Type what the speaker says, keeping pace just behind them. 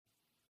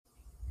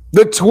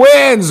The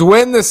Twins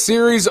win the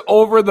series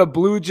over the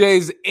Blue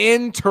Jays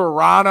in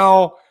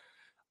Toronto.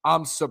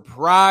 I'm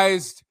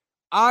surprised.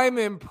 I'm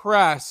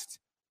impressed.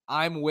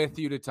 I'm with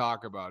you to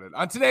talk about it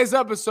on today's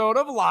episode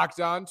of Locked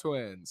On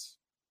Twins.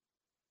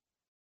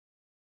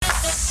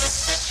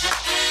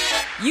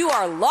 You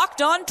are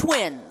Locked On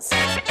Twins,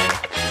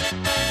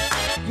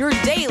 your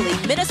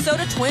daily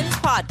Minnesota Twins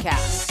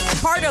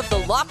podcast, part of the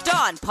Locked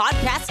On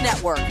Podcast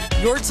Network,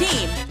 your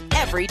team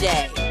every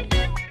day.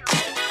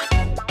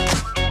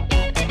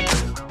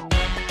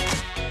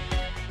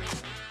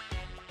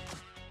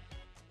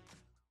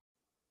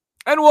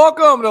 And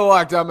welcome to the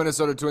Locked On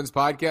Minnesota Twins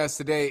podcast.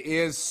 Today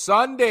is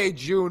Sunday,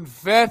 June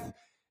 5th,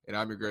 and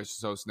I'm your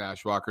gracious host,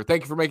 Nash Walker.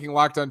 Thank you for making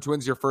Locked On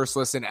Twins your first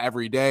listen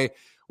every day.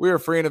 We are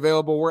free and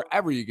available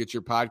wherever you get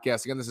your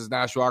podcast. Again, this is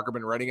Nash Walker.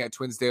 Been writing at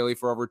Twins Daily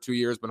for over 2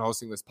 years. Been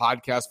hosting this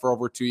podcast for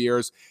over 2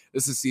 years.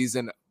 This is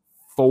season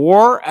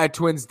 4 at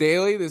Twins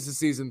Daily. This is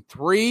season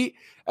 3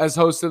 as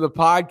host of the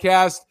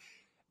podcast.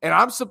 And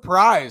I'm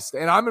surprised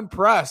and I'm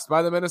impressed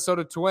by the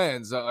Minnesota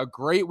Twins. A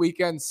great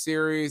weekend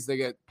series. They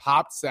get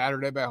popped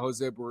Saturday by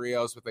Jose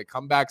Barrios, but they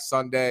come back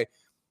Sunday,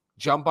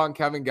 jump on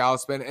Kevin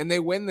Gausman, and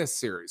they win this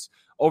series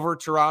over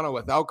Toronto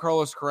without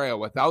Carlos Correa,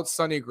 without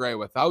Sonny Gray,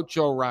 without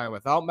Joe Ryan,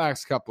 without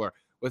Max Kepler,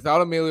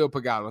 without Emilio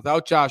Pagan,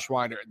 without Josh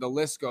Winder. The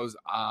list goes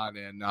on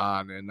and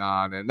on and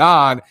on and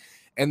on,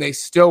 and they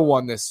still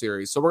won this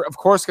series. So we're, of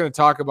course, going to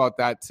talk about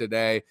that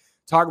today,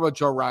 talk about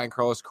Joe Ryan,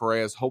 Carlos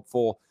Correa's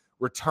hopeful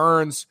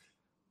returns,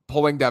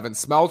 pulling Devin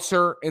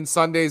Smeltzer in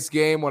Sunday's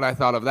game when I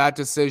thought of that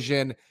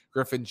decision.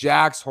 Griffin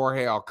Jax,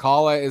 Jorge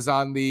Alcala is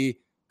on the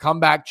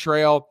comeback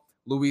trail.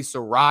 Luis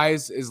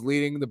Arraez is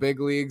leading the big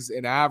leagues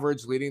in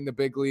average, leading the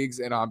big leagues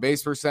in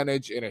on-base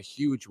percentage in a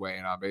huge way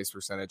in on-base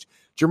percentage.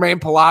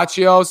 Jermaine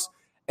Palacios,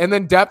 and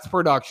then depth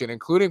production,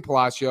 including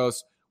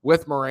Palacios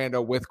with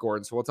Miranda, with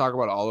Gordon. So we'll talk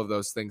about all of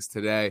those things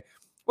today.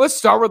 Let's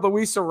start with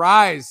Luis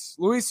Arraez.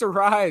 Luis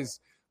Arraez,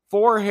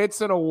 4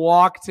 hits and a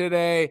walk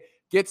today.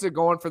 Gets it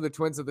going for the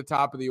Twins at the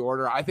top of the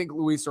order. I think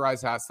Luis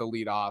Arraez has to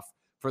lead off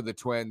for the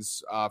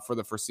Twins for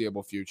the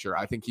foreseeable future.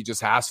 I think he just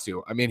has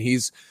to. I mean,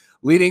 he's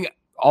leading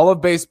all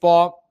of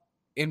baseball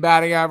in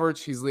batting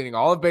average. He's leading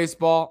all of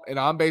baseball in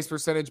on-base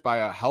percentage by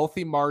a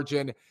healthy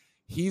margin.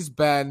 He's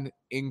been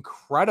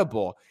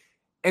incredible.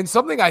 And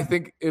something I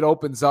think it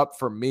opens up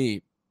for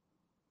me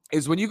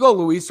is when you go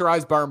Luis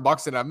Arraez, Byron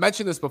Buxton. I've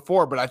mentioned this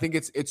before, but I think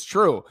it's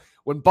true.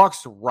 When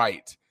Buck's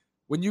right,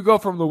 when you go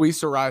from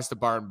Luis Arraez to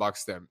Byron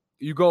Buxton,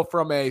 you go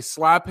from a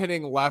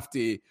slap-hitting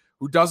lefty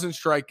who doesn't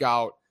strike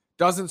out,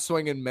 doesn't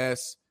swing and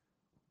miss,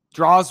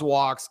 draws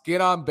walks,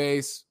 get on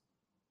base,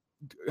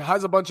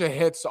 has a bunch of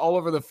hits all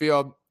over the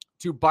field,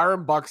 to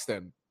Byron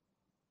Buxton,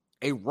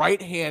 a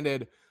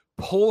right-handed,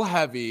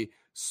 pull-heavy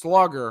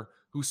slugger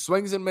who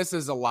swings and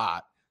misses a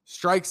lot,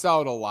 strikes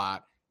out a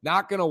lot,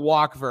 not going to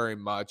walk very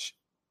much,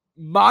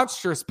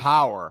 monstrous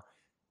power.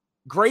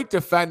 Great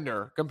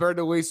defender compared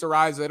to Luis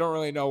Arraez. I don't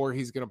really know where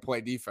he's going to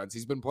play defense.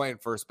 He's been playing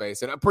first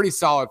base and a pretty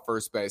solid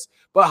first base.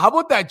 But how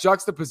about that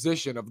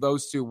juxtaposition of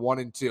those two, 1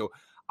 and 2?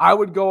 I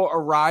would go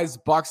Arraez,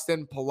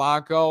 Buxton,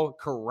 Polanco,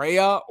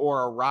 Correa,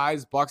 or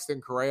Arraez, Buxton,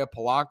 Correa,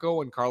 Polanco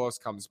when Carlos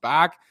comes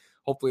back.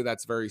 Hopefully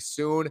that's very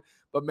soon.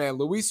 But man,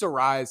 Luis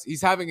Arraez,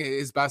 he's having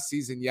his best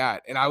season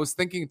yet. And I was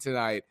thinking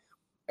tonight,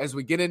 as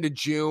we get into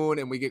June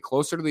and we get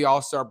closer to the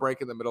All-Star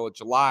break in the middle of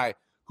July,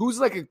 who's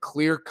like a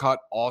clear-cut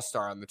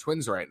all-star on the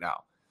Twins right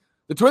now?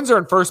 The Twins are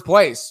in first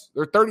place.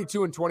 They're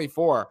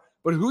 32-24.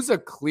 But who's a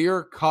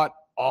clear-cut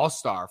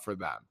all-star for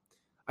them?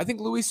 I think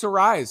Luis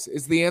Arraez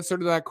is the answer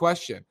to that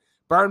question.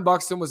 Byron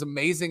Buxton was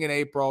amazing in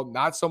April,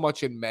 not so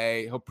much in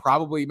May. He'll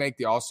probably make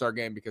the All-Star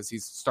game because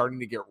he's starting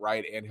to get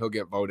right and he'll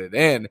get voted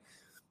in.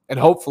 And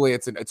hopefully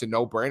it's a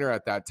no-brainer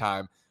at that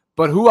time.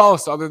 But who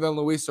else other than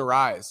Luis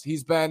Arraez?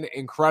 He's been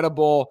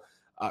incredible.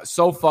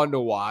 So fun to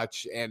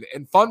watch and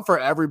fun for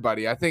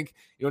everybody. I think,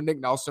 Nick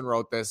Nelson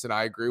wrote this and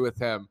I agree with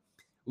him.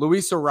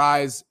 Luis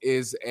Arraez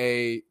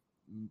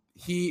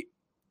he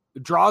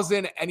draws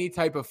in any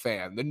type of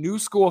fan. The new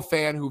school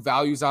fan who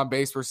values on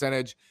base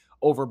percentage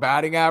over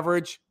batting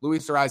average,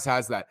 Luis Arraez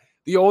has that.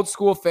 The old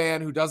school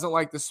fan who doesn't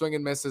like the swing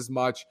and miss as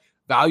much,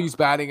 values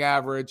batting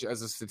average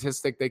as a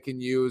statistic they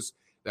can use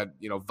that,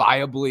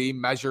 viably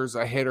measures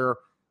a hitter.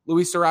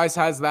 Luis Arraez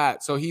has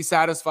that. So he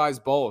satisfies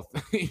both,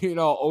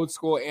 old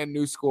school and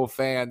new school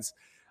fans.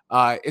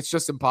 It's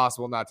just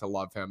impossible not to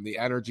love him. The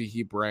energy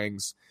he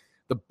brings,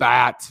 the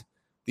bat,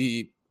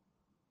 the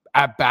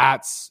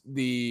at-bats,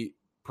 the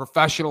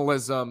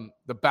professionalism,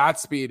 the bat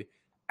speed,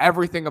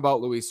 everything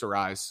about Luis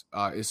Arraez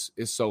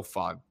is so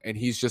fun. And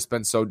he's just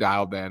been so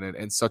dialed in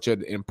and such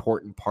an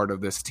important part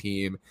of this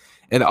team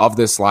and of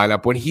this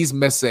lineup. When he's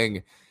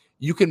missing,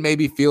 you can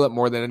maybe feel it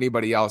more than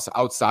anybody else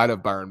outside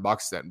of Byron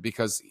Buxton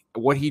because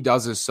what he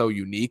does is so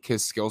unique,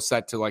 his skill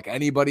set to like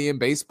anybody in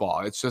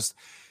baseball.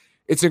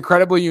 It's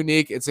incredibly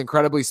unique. It's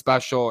incredibly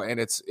special. And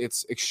it's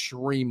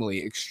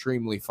extremely,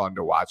 extremely fun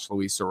to watch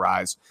Luis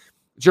Arraez.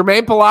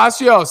 Jermaine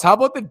Palacios, how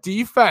about the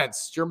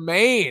defense?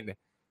 Jermaine,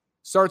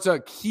 starts a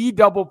key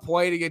double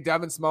play to get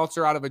Devin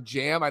Smeltzer out of a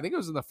jam. I think it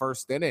was in the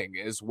first inning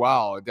as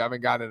well.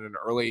 Devin got in an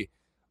early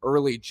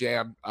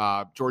jam.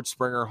 George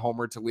Springer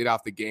homered to lead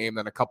off the game,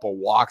 then a couple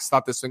walks.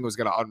 Thought this thing was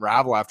going to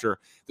unravel after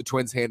the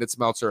Twins handed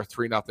Smeltzer a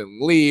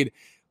 3-0 lead.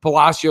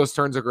 Palacios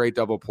turns a great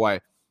double play.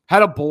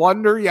 Had a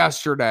blunder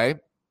yesterday,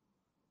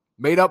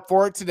 made up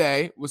for it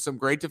today with some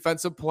great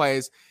defensive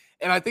plays.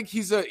 And I think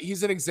he's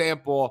an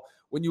example.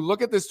 When you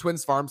look at this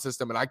Twins farm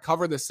system, and I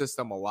cover this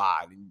system a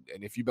lot,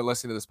 and if you've been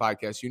listening to this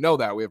podcast, you know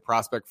that we have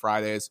Prospect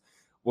Fridays.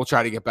 We'll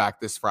try to get back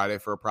this Friday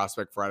for a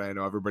Prospect Friday. I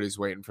know everybody's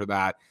waiting for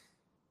that.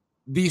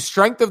 The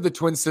strength of the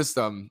Twins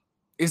system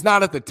is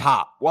not at the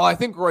top. While I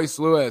think Royce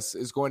Lewis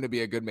is going to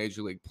be a good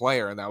major league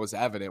player, and that was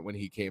evident when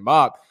he came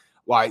up,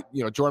 why,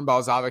 Jordan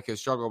Balzovic has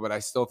struggled, but I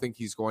still think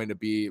he's going to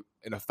be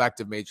an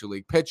effective major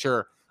league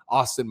pitcher.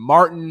 Austin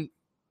Martin,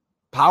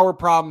 power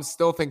problems,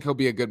 still think he'll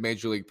be a good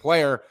major league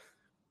player.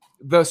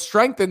 The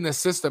strength in this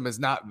system is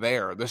not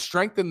there. The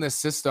strength in this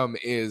system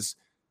is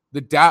the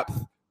depth.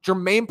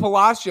 Jermaine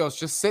Palacios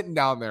just sitting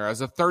down there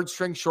as a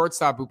third-string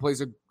shortstop who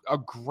plays a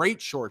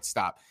great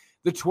shortstop.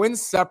 The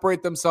Twins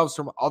separate themselves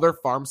from other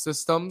farm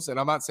systems, and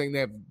I'm not saying they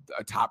have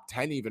a top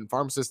 10 even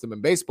farm system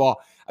in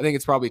baseball. I think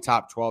it's probably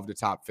top 12 to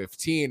top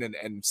 15,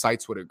 and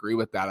sites would agree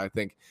with that, I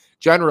think,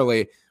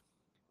 generally.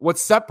 What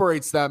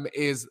separates them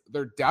is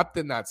their depth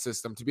in that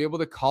system to be able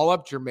to call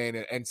up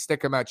Jermaine and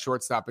stick him at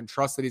shortstop and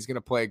trust that he's going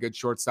to play a good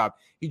shortstop.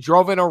 He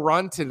drove in a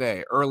run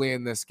today early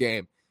in this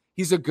game.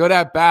 He's a good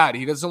at bat.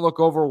 He doesn't look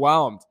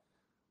overwhelmed.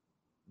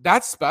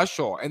 That's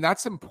special, and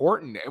that's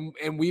important.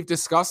 And we've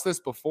discussed this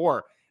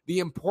before. The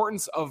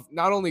importance of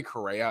not only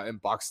Correa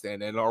and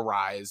Buxton and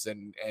Arise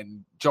and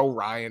Joe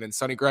Ryan and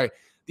Sonny Gray,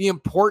 the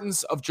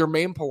importance of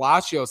Jermaine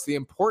Palacios, the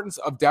importance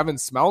of Devin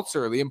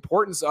Smeltzer, the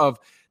importance of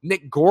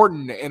Nick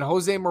Gordon and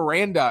Jose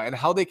Miranda and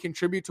how they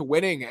contribute to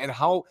winning, and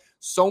how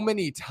so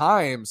many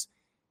times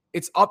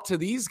it's up to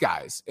these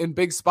guys in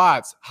big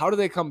spots. How do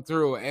they come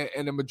through?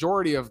 And a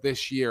majority of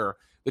this year,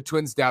 the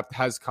Twins' depth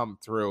has come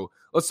through.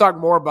 Let's talk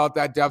more about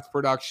that depth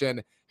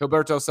production.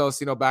 Gilberto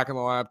Celestino back in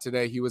the lineup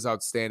today. He was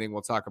outstanding.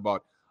 We'll talk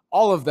about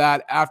all of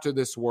that after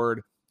this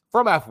word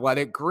from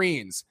Athletic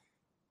Greens.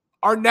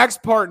 Our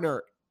next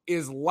partner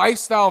is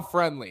lifestyle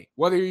friendly.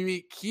 Whether you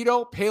eat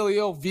keto,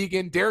 paleo,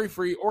 vegan,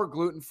 dairy-free, or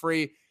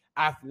gluten-free,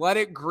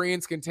 Athletic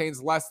Greens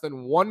contains less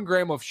than 1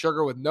 gram of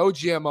sugar with no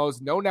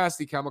GMOs, no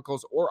nasty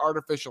chemicals, or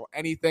artificial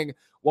anything,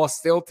 while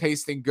still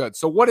tasting good.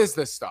 So what is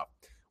this stuff?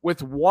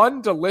 With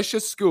one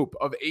delicious scoop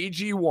of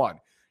AG1,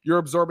 you're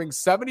absorbing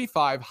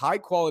 75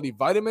 high-quality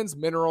vitamins,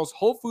 minerals,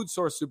 whole food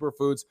source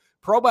superfoods,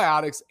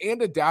 probiotics, and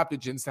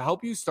adaptogens to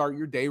help you start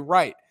your day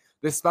right.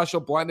 This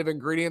special blend of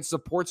ingredients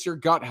supports your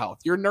gut health,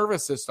 your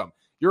nervous system,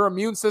 your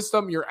immune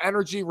system, your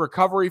energy,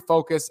 recovery,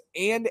 focus,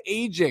 and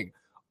aging.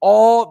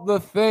 All the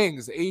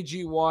things.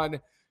 AG1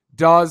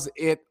 does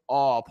it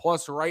all.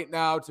 Plus, right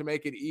now, to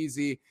make it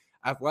easy,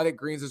 Athletic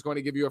Greens is going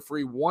to give you a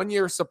free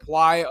 1-year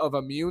supply of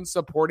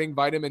immune-supporting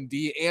vitamin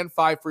D and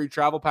 5 free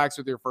travel packs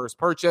with your first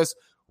purchase.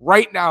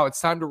 Right now,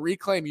 it's time to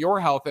reclaim your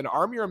health and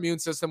arm your immune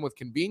system with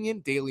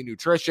convenient daily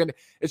nutrition.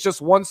 It's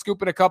just 1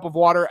 scoop in a cup of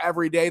water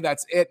every day.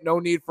 That's it. No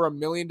need for a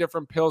million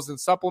different pills and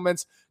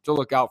supplements to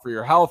look out for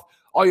your health.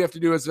 All you have to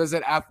do is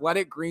visit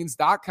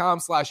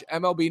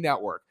athleticgreens.com/MLB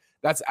network.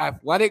 That's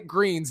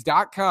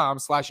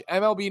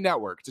athleticgreens.com/MLB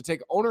network to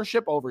take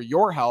ownership over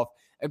your health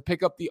and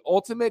pick up the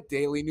ultimate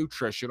daily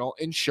nutritional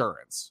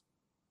insurance.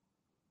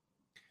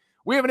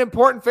 We have an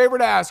important favor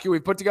to ask you.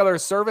 We've put together a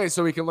survey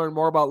so we can learn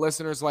more about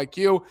listeners like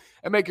you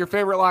and make your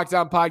favorite Locked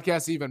On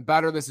podcast even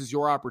better. This is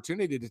your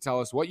opportunity to tell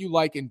us what you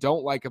like and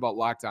don't like about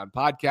Locked On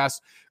Podcasts.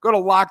 Go to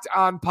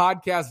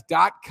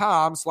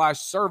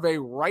LockedOnPodcast.com/survey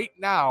right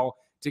now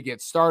to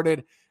get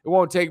started. It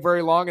won't take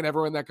very long, and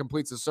everyone that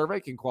completes the survey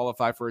can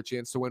qualify for a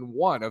chance to win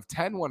one of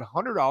 10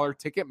 $100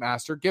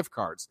 Ticketmaster gift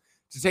cards.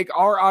 To take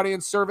our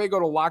audience survey, go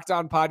to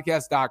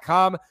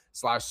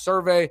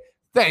LockedOnPodcast.com/survey.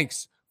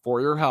 Thanks for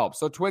your help.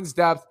 So Twins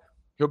depth,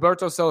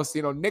 Gilberto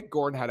Celestino, Nick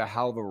Gordon had a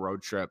hell of a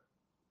road trip.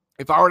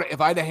 If I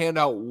had to hand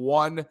out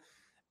one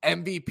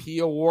MVP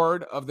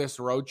award of this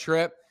road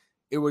trip,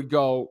 it would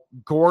go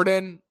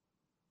Gordon,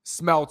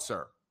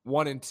 Smeltzer,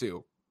 1 and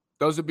 2.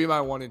 Those would be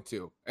my 1 and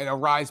 2. And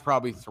Arise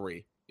probably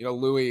 3.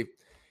 Louis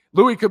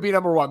could be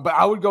number 1, but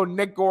I would go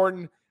Nick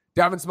Gordon,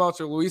 Devin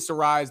Smeltzer, Luis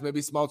Arise,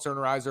 maybe Smeltzer and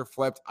Arise are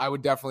flipped. I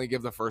would definitely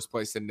give the first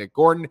place to Nick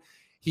Gordon.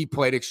 He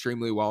played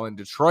extremely well in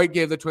Detroit,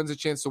 gave the Twins a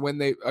chance to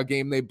win a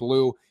game they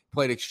blew,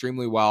 played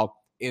extremely well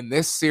in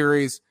this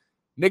series.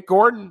 Nick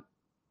Gordon,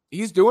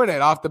 he's doing it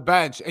off the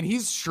bench, and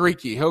he's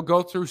streaky. He'll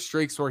go through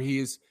streaks where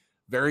he's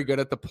very good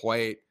at the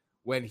plate,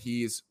 when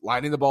he's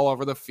lining the ball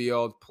over the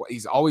field.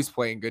 He's always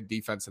playing good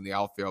defense in the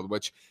outfield,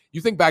 which you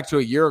think back to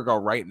a year ago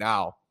right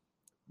now,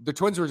 the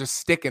Twins were just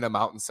sticking him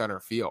out in center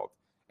field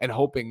and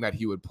hoping that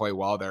he would play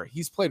well there.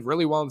 He's played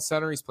really well in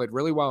center. He's played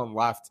really well in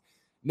left.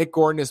 Nick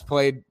Gordon has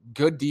played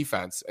good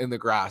defense in the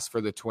grass for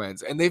the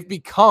Twins, and they've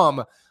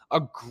become a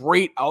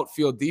great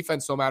outfield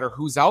defense no matter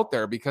who's out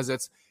there, because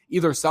it's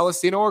either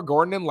Celestino or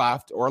Gordon in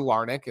left or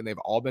Larnach, and they've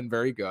all been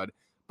very good.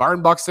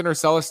 Byron Buxton or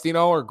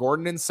Celestino or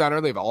Gordon in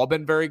center. They've all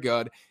been very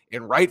good.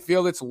 In right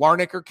field, it's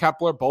Larnach or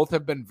Kepler. Both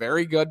have been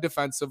very good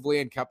defensively,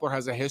 and Kepler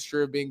has a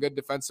history of being good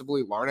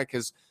defensively. Larnach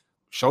has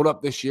showed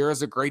up this year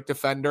as a great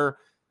defender.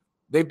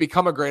 They've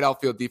become a great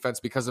outfield defense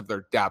because of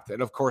their depth,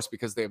 and of course,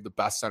 because they have the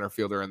best center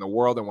fielder in the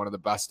world and one of the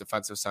best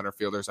defensive center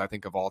fielders, I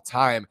think, of all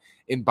time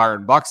in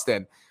Byron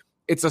Buxton.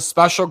 It's a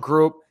special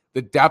group.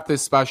 The depth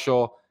is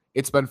special.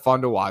 It's been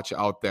fun to watch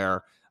out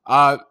there.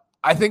 I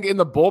think in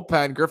the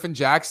bullpen, Griffin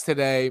Jax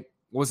today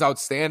was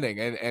outstanding.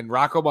 And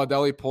Rocco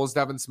Baldelli pulls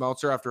Devin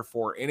Smeltzer after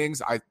 4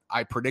 innings.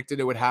 I predicted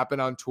it would happen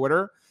on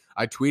Twitter.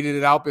 I tweeted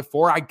it out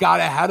before. I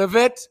got ahead of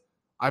it.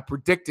 I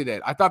predicted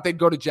it. I thought they'd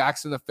go to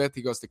Jax in the 5th.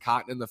 He goes to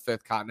Cotton in the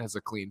 5th. Cotton has a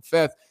clean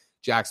 5th.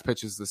 Jax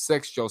pitches the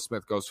 6th. Joe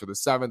Smith goes for the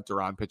 7th.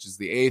 Duran pitches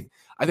the 8th.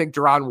 I think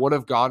Duran would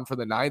have gone for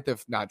the 9th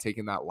if not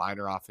taking that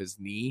liner off his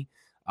knee.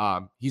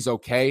 He's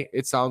okay,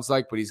 it sounds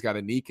like, but he's got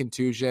a knee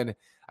contusion.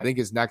 I think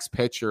his next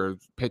pitch or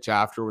pitch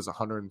after was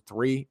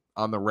 103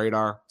 on the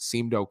radar.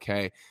 Seemed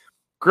okay.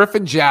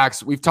 Griffin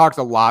Jax, we've talked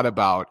a lot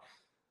about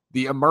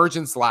the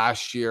emergence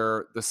last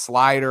year, the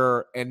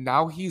slider, and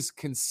now he's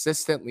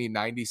consistently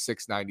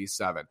 96,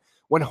 97.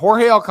 When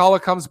Jorge Alcala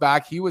comes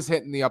back, he was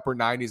hitting the upper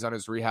 90s on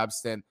his rehab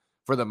stint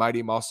for the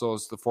Mighty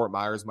Muscles, the Fort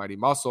Myers Mighty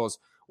Muscles.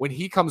 When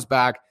he comes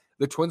back,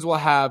 the Twins will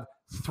have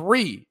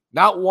 3,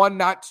 not 1,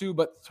 not 2,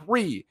 but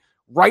 3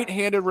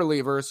 right-handed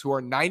relievers who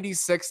are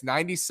 96,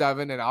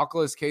 97, in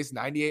Alcala's case,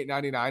 98,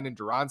 99, in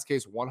Duran's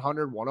case,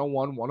 100,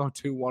 101,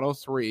 102,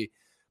 103,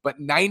 but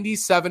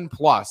 97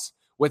 plus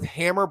with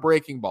hammer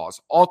breaking balls,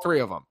 all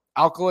 3 of them,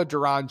 Alcala,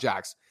 Duran,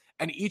 Jax,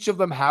 and each of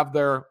them have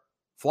their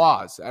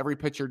flaws. Every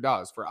pitcher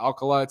does. For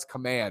Alcala, it's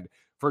command.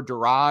 For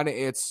Duran,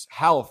 it's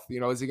health.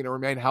 Is he going to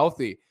remain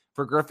healthy?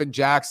 For Griffin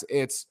Jax,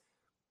 this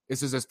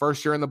is his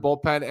first year in the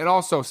bullpen, and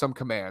also some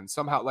command.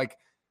 Somehow,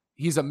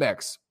 he's a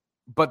mix.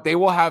 But they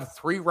will have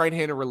 3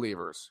 right-handed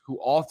relievers who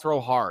all throw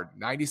hard,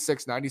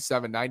 96,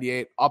 97,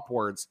 98,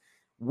 upwards,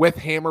 with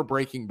hammer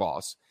breaking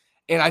balls.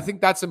 And I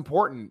think that's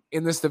important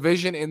in this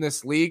division, in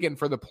this league, and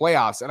for the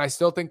playoffs. And I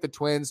still think the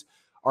Twins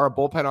are a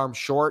bullpen arm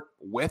short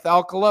with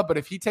Alcala. But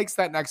if he takes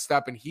that next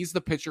step, and he's the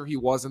pitcher he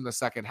was in the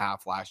second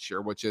half last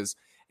year, which is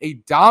a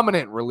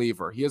dominant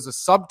reliever. He has a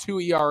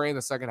sub-2 ERA in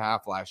the second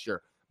half last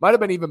year. Might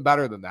have been even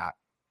better than that.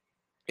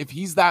 If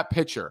he's that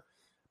pitcher,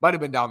 might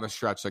have been down the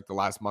stretch like the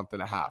last month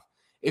and a half.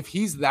 If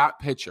he's that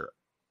pitcher,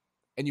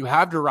 and you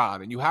have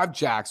Duran, and you have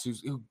Jax,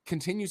 who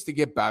continues to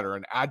get better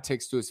and add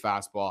ticks to his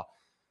fastball,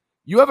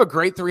 you have a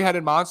great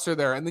 3-headed monster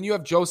there. And then you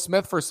have Joe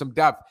Smith for some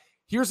depth.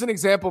 Here's an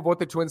example of what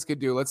the Twins could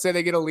do. Let's say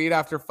they get a lead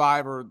after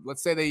 5, or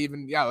let's say they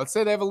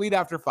have a lead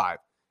after 5,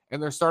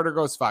 and their starter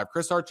goes 5.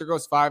 Chris Archer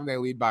goes 5, and they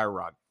lead by a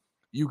run.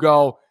 You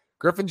go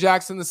Griffin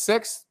Jax in the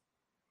 6th,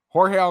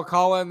 Jorge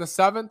Alcala in the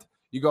 7th.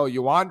 You go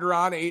Yohan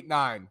Duran 8,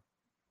 9.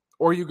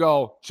 Or you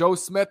go Joe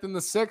Smith in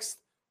the 6th,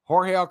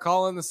 Jorge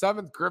Alcala in the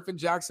 7th, Griffin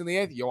Jax in the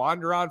 8th, Yohan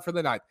Duran for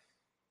the 9th.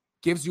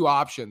 Gives you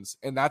options,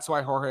 and that's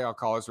why Jorge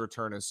Alcala's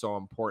return is so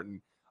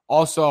important.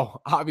 Also,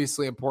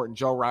 obviously important,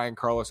 Joe Ryan,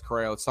 Carlos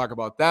Correa. Let's talk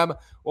about them.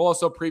 We'll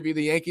also preview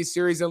the Yankees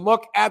series and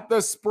look at the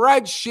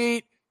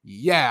spreadsheet.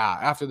 Yeah,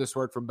 after this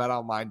word from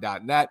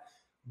betonline.net.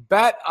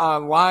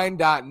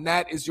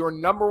 BetOnline.net is your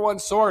number one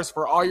source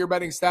for all your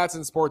betting stats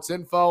and sports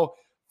info.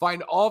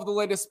 Find all of the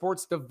latest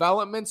sports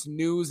developments,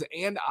 news,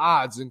 and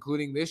odds,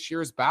 including this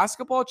year's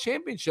basketball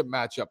championship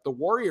matchup. The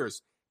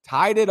Warriors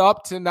tied it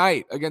up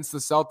tonight against the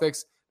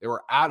Celtics. They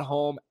were at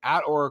home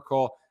at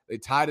Oracle. They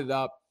tied it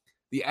up.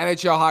 The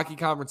NHL Hockey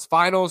Conference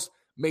Finals,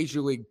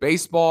 Major League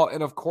Baseball,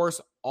 and of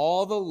course,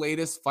 all the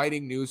latest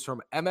fighting news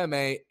from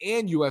MMA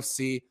and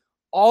UFC,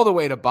 all the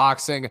way to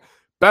boxing.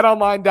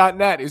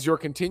 BetOnline.net is your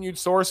continued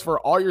source for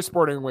all your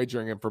sporting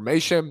wagering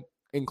information,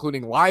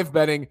 including live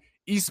betting,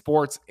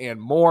 esports,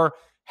 and more.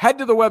 Head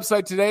to the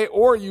website today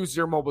or use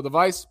your mobile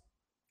device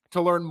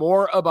to learn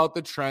more about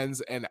the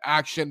trends and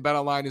action.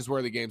 BetOnline is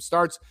where the game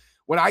starts.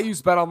 When I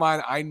use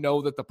BetOnline, I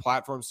know that the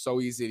platform's so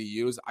easy to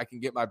use. I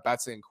can get my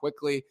bets in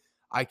quickly.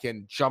 I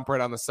can jump right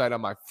on the site on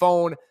my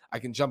phone. I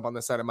can jump on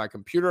the site on my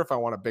computer if I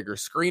want a bigger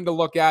screen to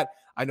look at.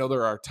 I know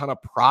there are a ton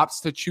of props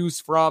to choose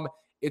from.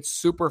 It's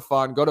super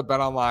fun. Go to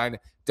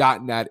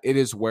betonline.net. It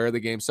is where the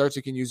game starts.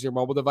 You can use your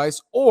mobile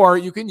device or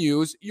you can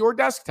use your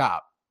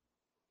desktop.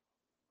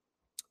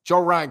 Joe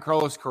Ryan,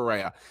 Carlos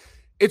Correa.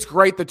 It's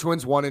great the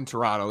Twins won in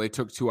Toronto. They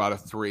took 2 out of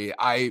 3.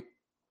 I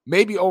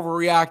maybe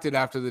overreacted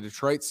after the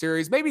Detroit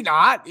series. Maybe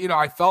not.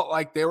 I felt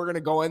like they were going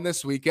to go in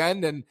this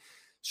weekend and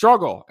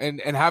struggle and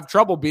have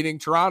trouble beating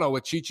Toronto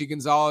with Chichi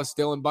Gonzalez,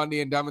 Dylan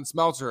Bundy, and Devin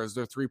Smeltzer as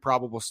their 3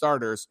 probable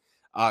starters.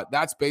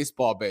 That's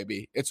baseball,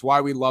 baby. It's why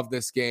we love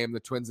this game.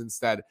 The Twins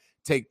instead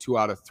take 2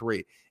 out of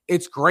 3.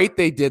 It's great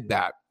they did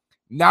that.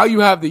 Now you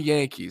have the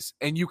Yankees,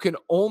 and you can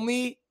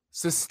only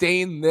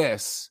sustain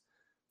this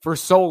for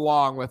so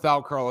long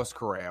without Carlos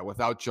Correa,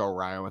 without Joe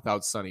Ryan,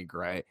 without Sonny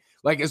Gray.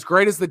 As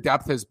great as the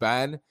depth has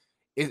been,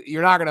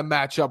 you're not going to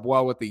match up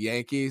well with the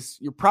Yankees.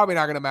 You're probably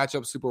not going to match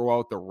up super well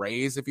with the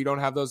Rays if you don't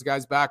have those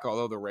guys back,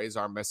 although the Rays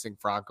are missing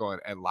Franco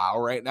and Lau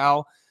right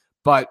now.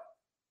 But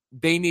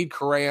they need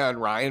Correa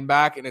and Ryan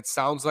back, and it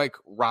sounds like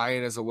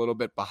Ryan is a little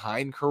bit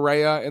behind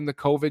Correa in the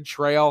COVID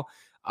trail.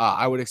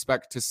 I would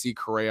expect to see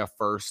Correa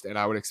first, and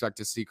I would expect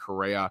to see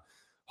Correa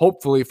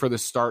hopefully for the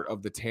start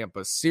of the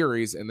Tampa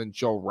series, and then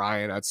Joe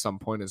Ryan at some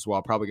point as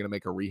well, probably going to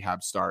make a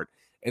rehab start,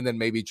 and then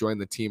maybe join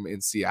the team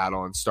in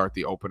Seattle and start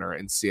the opener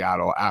in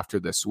Seattle after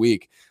this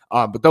week.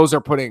 But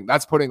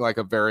that's putting like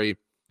a very,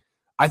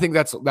 I think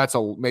that's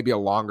maybe a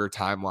longer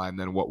timeline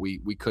than what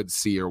we could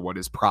see or what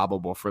is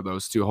probable for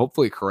those two.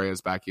 Hopefully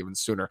Correa's back even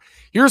sooner.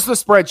 Here's the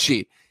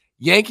spreadsheet.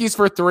 Yankees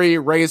for 3,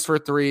 Rays for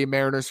 3,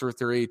 Mariners for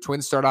 3.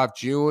 Twins start off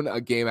June,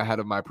 a game ahead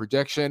of my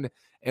projection.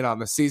 And on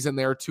the season,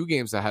 they're 2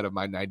 games ahead of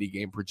my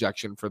 90-game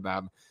projection for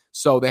them.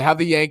 So they have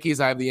the Yankees.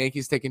 I have the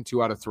Yankees taking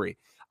 2 out of 3.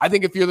 I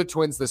think if you're the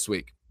Twins this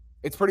week,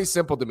 it's pretty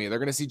simple to me. They're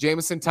going to see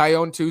Jameson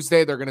Taillon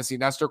Tuesday. They're going to see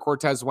Nestor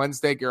Cortez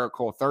Wednesday, Garrett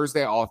Cole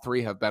Thursday. All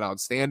 3 have been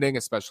outstanding,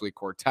 especially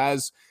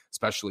Cortez,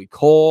 especially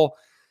Cole.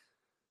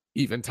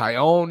 Even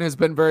Taillon has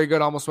been very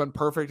good. Almost went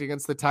perfect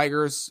against the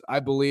Tigers,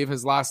 I believe,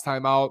 his last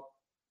time out.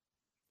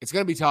 It's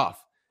going to be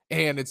tough.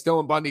 And it's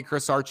Dylan Bundy,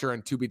 Chris Archer,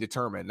 and to be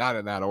determined. Not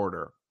in that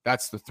order.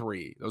 That's the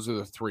 3. Those are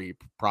the 3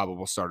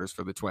 probable starters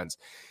for the Twins.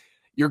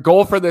 Your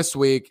goal for this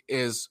week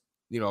is,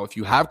 if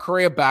you have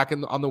Correa back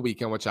on the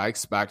weekend, which I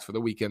expect for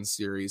the weekend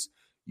series,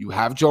 you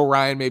have Joe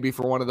Ryan maybe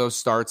for one of those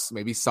starts,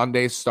 maybe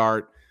Sunday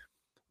start.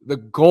 The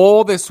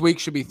goal this week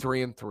should be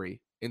 3-3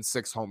 in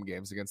 6 home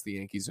games against the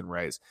Yankees and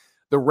Rays.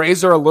 The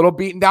Rays are a little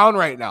beaten down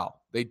right now.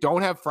 They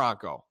don't have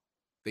Franco.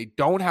 They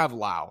don't have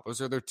Lau. Those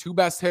are their 2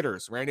 best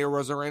hitters. Randy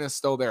Arozarena is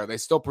still there. They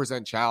still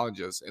present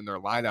challenges in their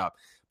lineup.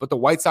 But the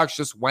White Sox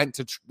just went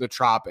to the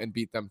Trop and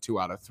beat them 2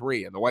 out of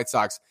 3. And the White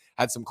Sox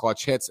had some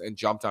clutch hits and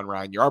jumped on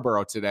Ryan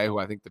Yarbrough today, who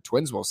I think the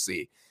Twins will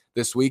see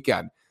this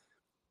weekend.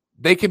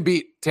 They can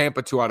beat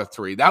Tampa 2 out of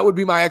 3. That would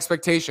be my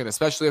expectation,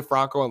 especially if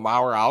Franco and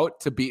Lau are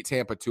out, to beat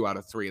Tampa 2 out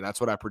of 3. And that's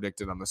what I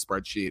predicted on the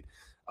spreadsheet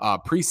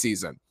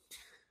preseason.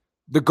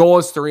 The goal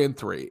is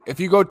 3-3. If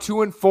you go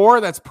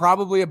 2-4, that's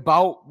probably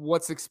about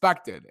what's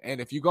expected. And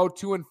if you go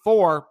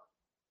 2-4,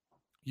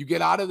 you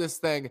get out of this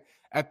thing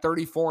at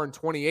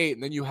 34-28,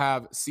 and then you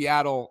have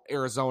Seattle,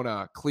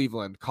 Arizona,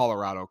 Cleveland,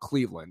 Colorado,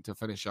 Cleveland to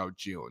finish out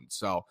June.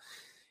 So,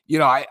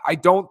 I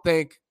don't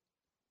think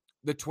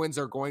the Twins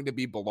are going to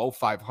be below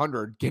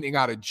 500 getting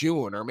out of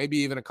June, or maybe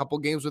even a couple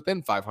games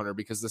within 500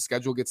 because the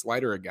schedule gets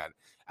lighter again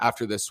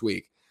after this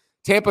week.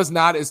 Tampa's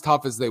not as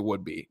tough as they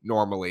would be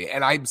normally.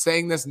 And I'm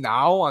saying this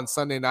now on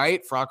Sunday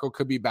night. Franco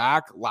could be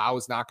back. Lau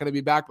is not going to be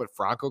back, but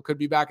Franco could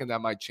be back, and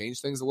that might change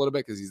things a little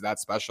bit because he's that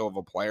special of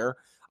a player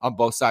on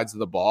both sides of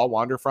the ball,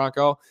 Wander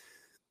Franco.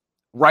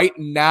 Right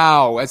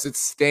now, as it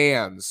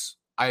stands,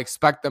 I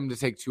expect them to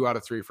take 2 out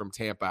of 3 from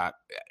Tampa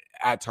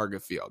at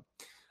Target Field.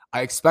 I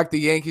expect the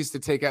Yankees to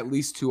take at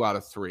least 2 out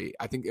of 3.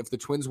 I think if the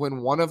Twins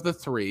win one of the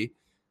 3,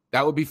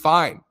 that would be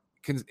fine.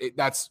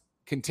 That's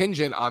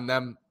contingent on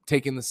them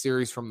taking the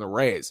series from the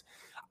Rays.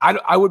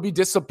 I would be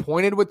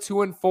disappointed with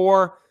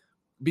 2-4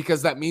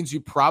 because that means you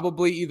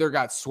probably either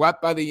got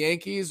swept by the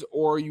Yankees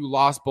or you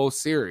lost both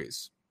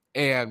series.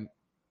 And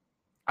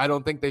I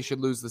don't think they should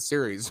lose the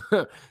series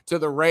to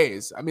the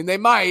Rays. I mean, they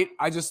might.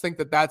 I just think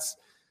that's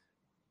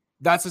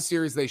a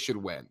series they should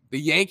win. The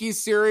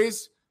Yankees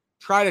series,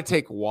 try to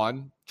take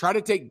 1. Try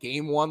to take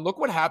game 1. Look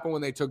what happened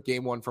when they took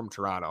game 1 from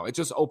Toronto. It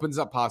just opens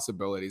up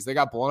possibilities. They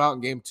got blown out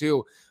in game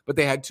 2, but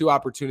they had 2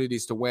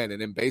 opportunities to win.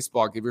 And in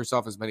baseball, give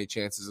yourself as many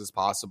chances as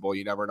possible.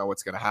 You never know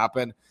what's going to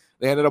happen.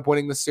 They ended up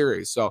winning the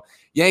series. So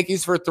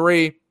Yankees for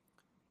 3,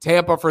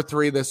 Tampa for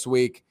 3 this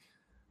week.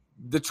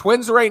 The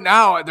Twins right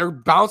now, they're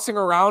bouncing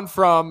around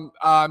from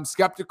I'm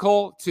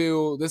skeptical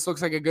to this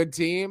looks like a good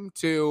team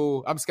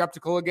to I'm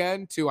skeptical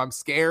again to I'm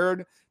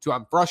scared to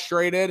I'm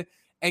frustrated.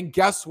 And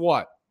guess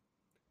what?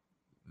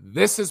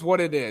 This is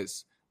what it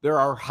is. There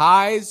are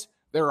highs.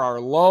 There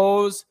are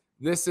lows.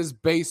 This is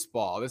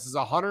baseball. This is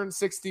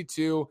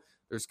 162.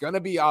 There's going to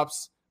be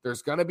ups.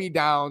 There's going to be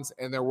downs.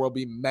 And there will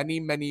be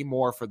many, many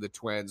more for the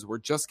Twins. We're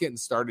just getting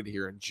started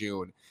here in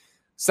June.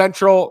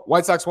 Central,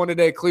 White Sox won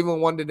today.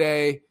 Cleveland won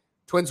today.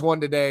 Twins won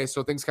today.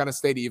 So things kind of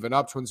stayed even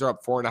up. Twins are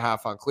up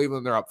 4.5 on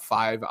Cleveland. They're up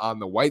 5 on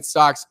the White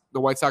Sox.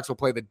 The White Sox will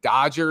play the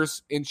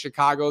Dodgers in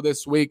Chicago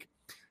this week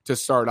to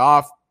start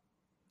off.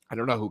 I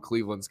don't know who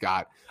Cleveland's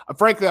got.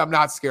 Frankly, I'm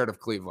not scared of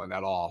Cleveland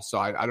at all. So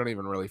I don't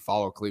even really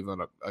follow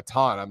Cleveland a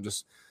ton. I'm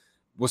just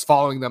was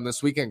following them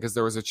this weekend because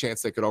there was a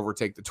chance they could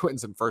overtake the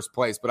Twins in first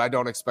place, but I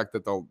don't expect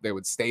that they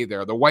would stay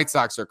there. The White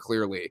Sox are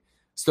clearly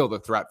still the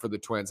threat for the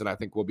Twins, and I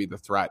think will be the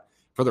threat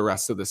for the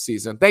rest of the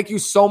season. Thank you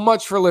so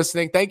much for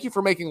listening. Thank you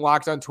for making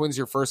Locked On Twins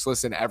your first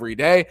listen every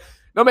day.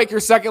 Now make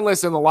your second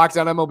listen, the Locked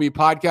On MLB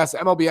podcast.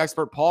 MLB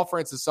expert Paul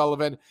Francis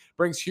Sullivan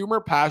brings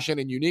humor, passion,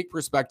 and unique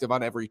perspective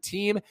on every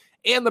team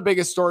and the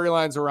biggest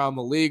storylines around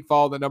the league.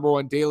 Follow the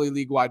 #1 daily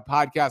league-wide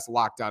podcast,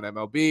 Locked On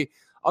MLB,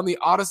 on the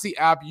Odyssey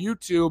app,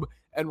 YouTube,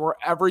 and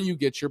wherever you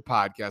get your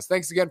podcast.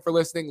 Thanks again for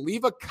listening.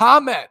 Leave a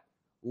comment,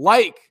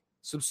 like,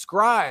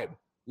 subscribe.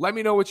 Let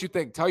me know what you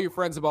think. Tell your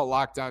friends about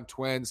Locked On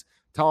Twins.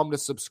 Tell them to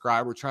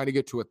subscribe. We're trying to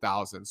get to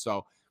 1,000.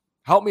 So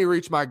help me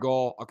reach my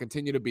goal. I'll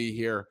continue to be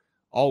here.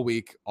 all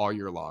week, all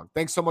year long.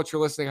 Thanks so much for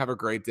listening. Have a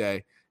great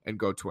day, and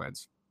go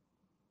Twins.